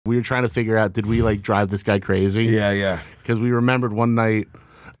We were trying to figure out, did we like drive this guy crazy? Yeah. Because we remembered one night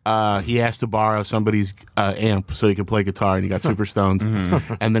he asked to borrow somebody's amp so he could play guitar, and he got super stoned.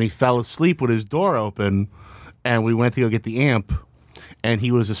 And then he fell asleep with his door open, and we went to go get the amp, and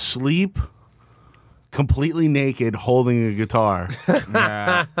he was asleep, completely naked, holding a guitar.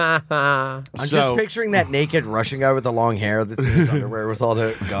 I'm just picturing that naked Russian guy with the long hair that's in his underwear with all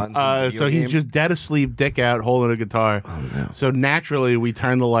the guns. So he's just dead asleep, dick out, holding a guitar. Oh, no. So naturally, we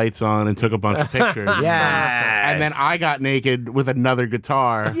turned the lights on and took a bunch of pictures. And then I got naked with another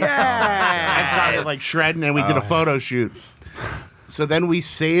guitar. Yeah. And started like shredding, and we did a photo shoot. So then we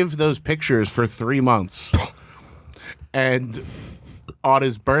saved those pictures for 3 months. And on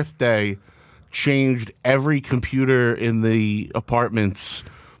his birthday, changed every computer in the apartment's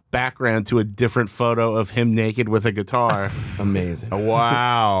background to a different photo of him naked with a guitar. Amazing.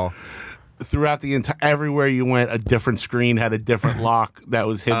 Wow. Throughout the entire, everywhere you went, a different screen had a different lock that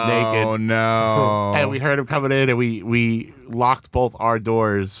was him naked. Oh, no. And we heard him coming in, and we locked both our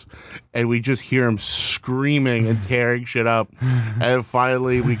doors, and we just hear him screaming and tearing shit up. And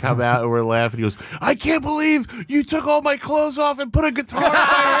finally, we come out, and we're laughing. He goes, I can't believe you took all my clothes off and put a guitar in my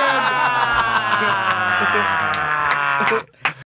hand.